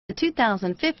The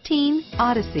 2015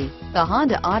 Odyssey. The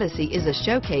Honda Odyssey is a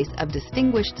showcase of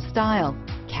distinguished style,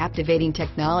 captivating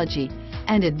technology,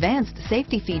 and advanced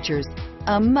safety features.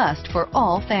 A must for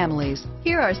all families.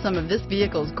 Here are some of this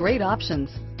vehicle's great options: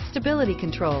 stability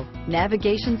control,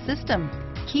 navigation system,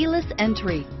 keyless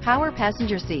entry, power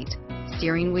passenger seat,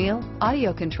 steering wheel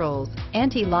audio controls,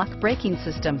 anti-lock braking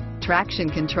system, traction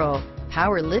control,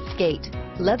 power lift gate,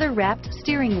 leather-wrapped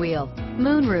steering wheel,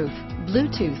 moonroof,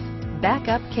 Bluetooth,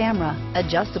 backup camera,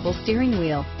 adjustable steering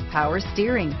wheel, power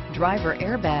steering, driver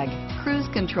airbag, cruise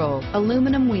control,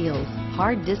 aluminum wheels,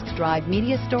 hard disk drive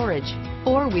media storage,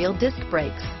 four-wheel disc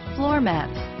brakes, floor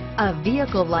mats. A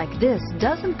vehicle like this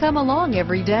doesn't come along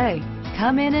every day.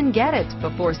 Come in and get it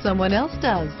before someone else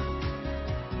does.